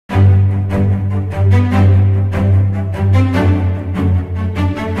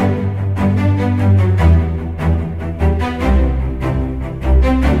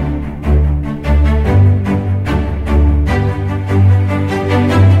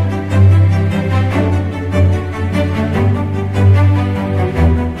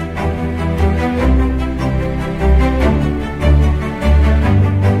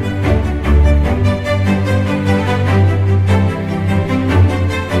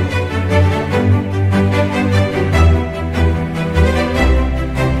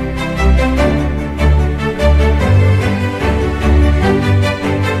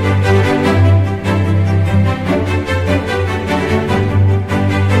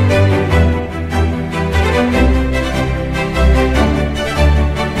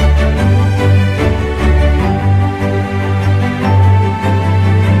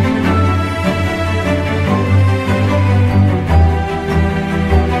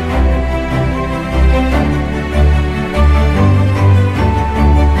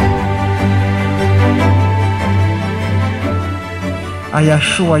I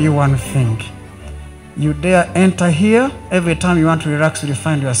assure you one thing. You dare enter here, every time you want to relax, you'll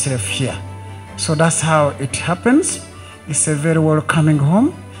find yourself here. So that's how it happens. It's a very welcoming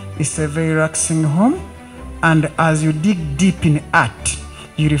home. It's a very relaxing home. And as you dig deep in art,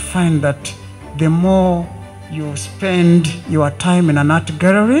 you'll find that the more you spend your time in an art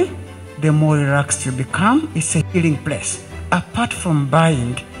gallery, the more relaxed you become. It's a healing place. Apart from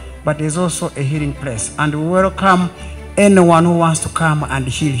buying, but there's also a healing place. And we welcome anyone who wants to come and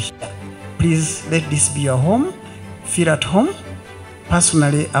heal here. Please let this be your home. Feel at home.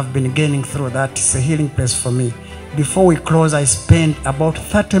 Personally, I've been gaining through that. It's a healing place for me. Before we close, I spent about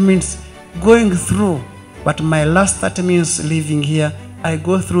 30 minutes going through, but my last 30 minutes living here, I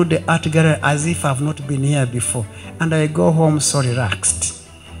go through the art gallery as if I've not been here before, and I go home so relaxed.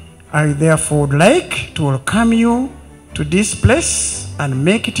 I therefore would like to welcome you to this place and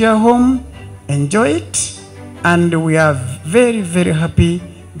make it your home, enjoy it, and we are very, very happy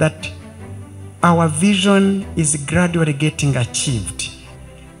that our vision is gradually getting achieved.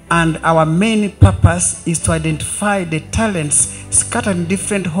 And our main purpose is to identify the talents scattered in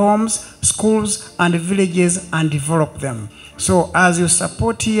different homes, schools, and villages and develop them. So as you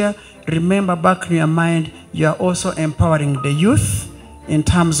support here, remember back in your mind, you are also empowering the youth in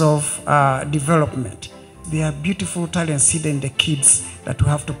terms of development. There are beautiful talents hidden in the kids that we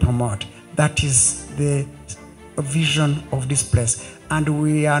have to promote. That is the vision of this place. And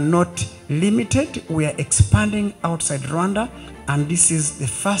we are not limited, we are expanding outside Rwanda, and this is the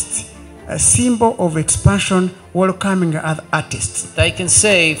first symbol of expansion, welcoming other artists. I can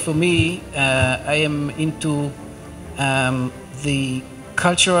say for me, I am into the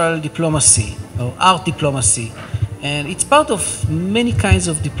cultural diplomacy or art diplomacy, and it's part of many kinds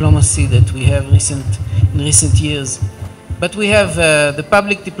of diplomacy that we have in recent years. But we have the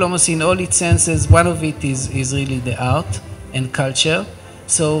public diplomacy in all its senses. One of it is really the art and culture.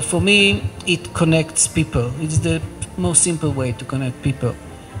 So for me, it connects people. It's the most simple way to connect people.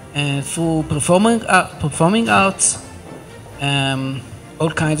 And through performing arts,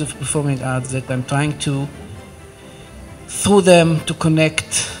 all kinds of performing arts that I'm trying to, through them, to connect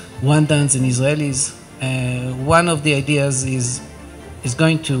Rwandans and Israelis. One of the ideas is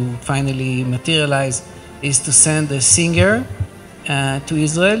going to finally materialize, is to send a singer to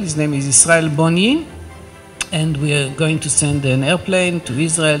Israel. His name is Israel Boni, and we are going to send an airplane to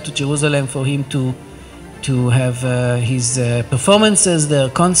Israel, to Jerusalem, for him to have his performances, their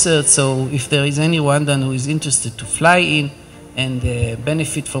concerts. So if there is any Rwandan who is interested to fly in and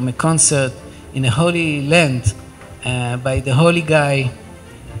benefit from a concert in a holy land by the holy guy,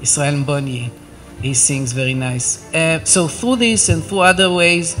 Israel Boni, he sings very nice. So through this and through other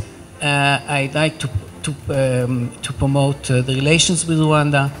ways, I'd like to promote the relations with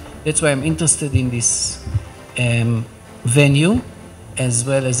Rwanda. That's why I'm interested in this venue, as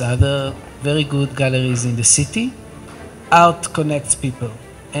well as other very good galleries in the city. Art connects people,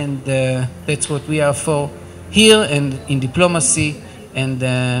 and that's what we are for here and in diplomacy. And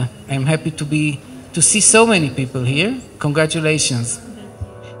I'm happy to see so many people here. Congratulations.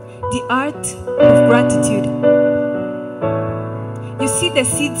 The art of gratitude. You see, the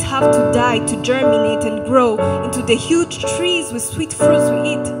seeds have to die to germinate and grow into the huge trees with sweet fruits we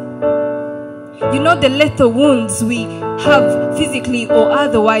eat. You know, the lethal wounds we have physically or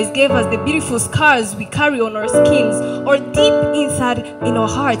otherwise gave us the beautiful scars we carry on our skins or deep inside in our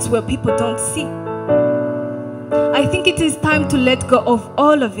hearts where people don't see. I think it is time to let go of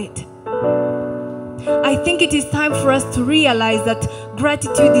all of it. I think it is time for us to realize that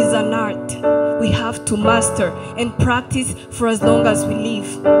gratitude is an art we have to master and practice for as long as we live.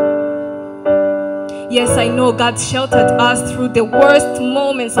 Yes, I know God sheltered us through the worst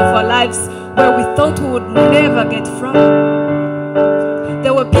moments of our lives where we thought we would never get from.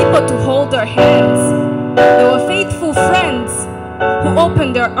 There were people to hold our hands. There were faithful friends who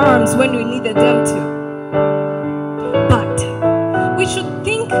opened their arms when we needed them to. But we should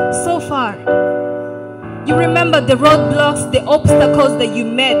think so far. You remember the roadblocks, the obstacles that you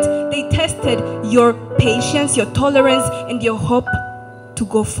met. They tested your patience, your tolerance, and your hope to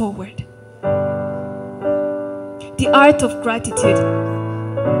go forward. The art of gratitude.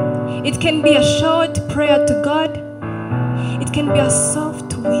 It can be a short prayer to God. It can be a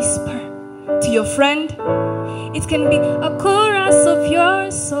soft whisper to your friend. It can be a chorus of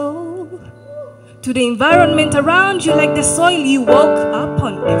your soul to the environment around you, like the soil you walk up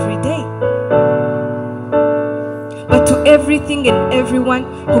on every day. But to everything and everyone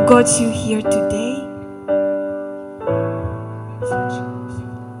who got you here today,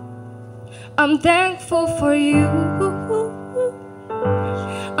 I'm thankful for you.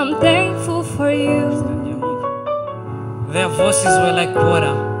 I'm thankful for you. Their voices were like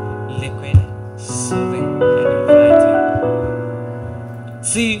water, liquid, soothing, and inviting.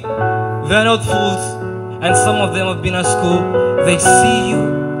 See, they're not fools, and some of them have been at school. They see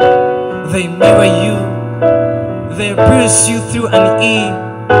you, they mirror you, they pierce you through an ear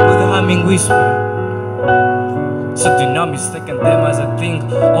with a humming whisper. So do not mistake them as a thing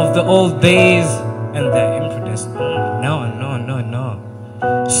of the old days and their impudence. No, no, no,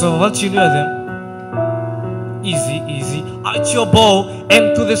 no. So what you do with them? Easy, easy. Out your bow,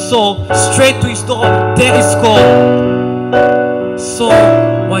 aim to the soul, straight to his door, there is call. So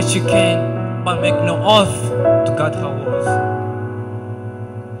what you can, but make no oath to God how was.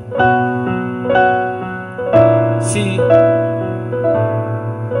 See,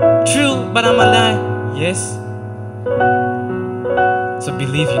 true, but I'm a lie. Yes. So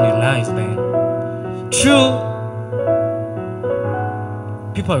believe in your lies, man. True.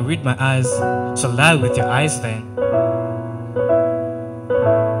 People read my eyes, so lie with your eyes, then.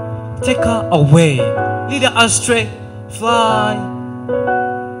 Take her away, lead her astray, fly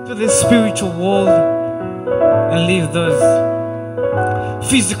to the spiritual world and leave those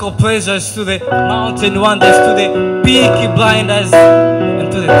physical pleasures to the mountain wonders, to the peaky blinders,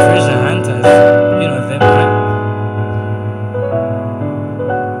 and to the treasure hunters. You know them,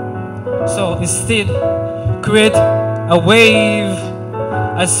 right? So instead, create a wave,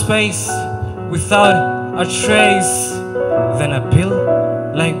 a space without a trace, then a pill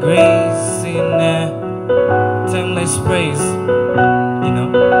like grace in a timeless praise. You know,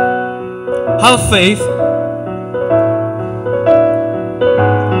 have faith.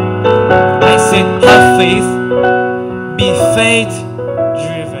 I said, have faith, be faith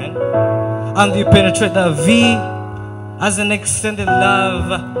driven, and you penetrate the V as an extended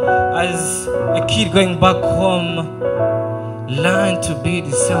love, as a kid going back home. Learn to be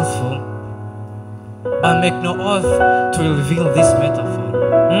deceitful, but make no oath to reveal this metaphor.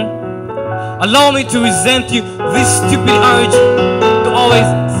 Allow me to resent you, this stupid urge to always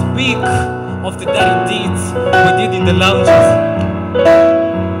speak of the dirty deeds we did in the lounges.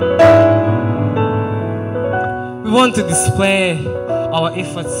 We want to display our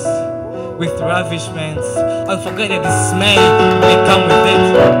efforts with ravishments and forget the dismay may come with it.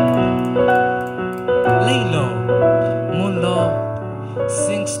 Lay low, moon low,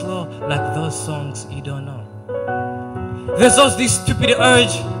 sing slow like those songs you don't know. There's also this stupid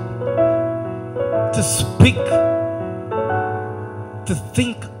urge to speak, to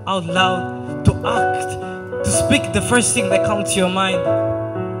think out loud, to act, to speak the first thing that comes to your mind.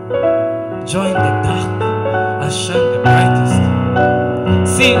 Join the dark and shine the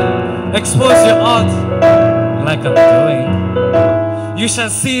brightest. See, expose your art like I'm doing. You shall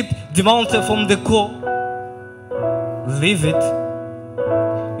see it demounted from the core. Leave it.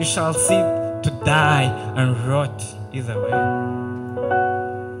 You shall see it to die and rot either way.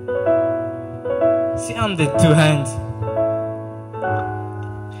 See, I'm the two hands.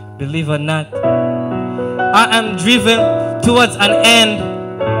 Believe or not, I am driven towards an end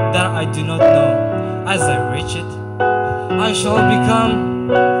that I do not know. As I reach it, I shall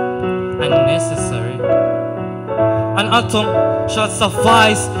become unnecessary. An atom shall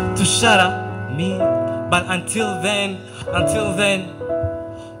suffice to shatter me. But until then,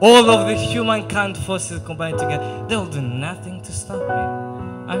 all of the humankind forces combined together, they will do nothing to stop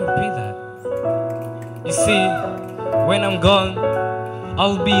me. I repeat that. You see, when I'm gone,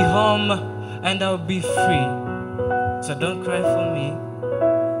 I'll be home and I'll be free. So don't cry for me.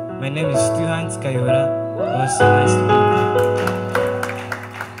 My name is Stuhans Kayura. It was so nice to meet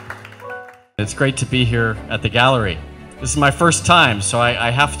you. It's great to be here at the gallery. This is my first time, so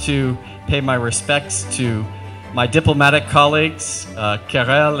I have to pay my respects to my diplomatic colleagues,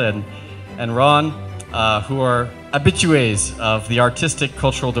 Karel and Ron, who are habitués of the artistic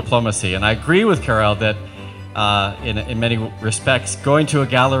cultural diplomacy. And I agree with Karel that in many respects, going to a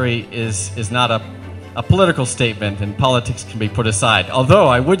gallery is not a political statement, and politics can be put aside. Although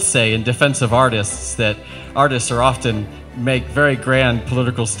I would say in defense of artists that artists are often make very grand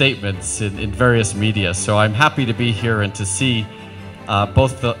political statements in various media. So I'm happy to be here and to see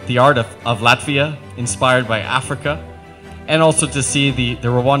both the art of Latvia, inspired by Africa, and also to see the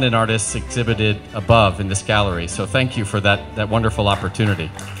Rwandan artists exhibited above in this gallery. So thank you for that wonderful opportunity.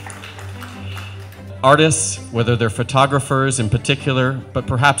 Artists, whether they're photographers in particular, but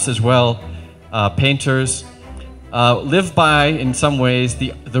perhaps as well painters, live by, in some ways,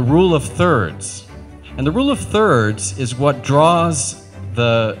 the rule of thirds. And the rule of thirds is what draws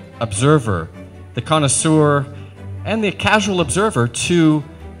the observer, the connoisseur, and the casual observer to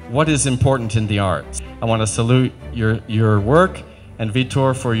what is important in the arts. I want to salute your work and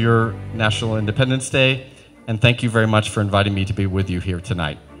Vitor for your National Independence Day. And thank you very much for inviting me to be with you here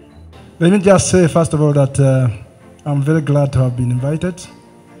tonight. Let me just say, first of all, that I'm very glad to have been invited.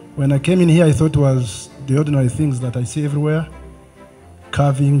 When I came in here, I thought it was the ordinary things that I see everywhere,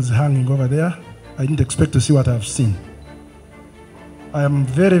 carvings hanging over there. I didn't expect to see what I've seen. I am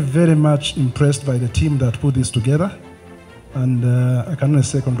very, very much impressed by the team that put this together, and I can only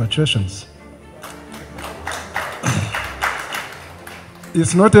say congratulations.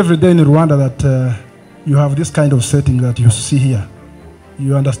 It's not every day in Rwanda that you have this kind of setting that you see here.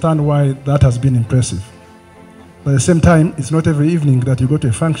 You understand why that has been impressive. But at the same time, it's not every evening that you go to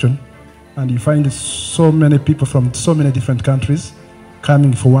a function and you find so many people from so many different countries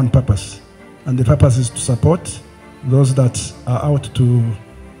coming for one purpose. And the purpose is to support those that are out to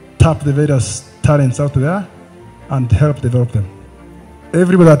tap the various talents out there and help develop them.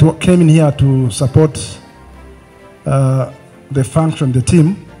 Everybody that came in here to support the function, the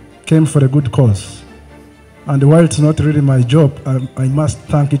team, came for a good cause. And while it's not really my job, I must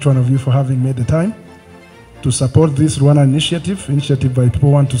thank each one of you for having made the time to support this Rwandan initiative by people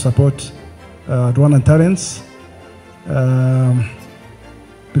who want to support Rwandan talents,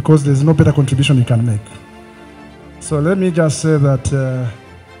 because there's no better contribution you can make. So let me just say that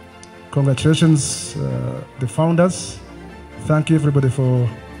congratulations, the founders. Thank you everybody for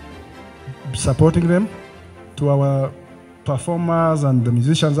supporting them. To our performers and the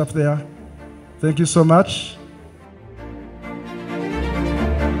musicians up there, thank you so much.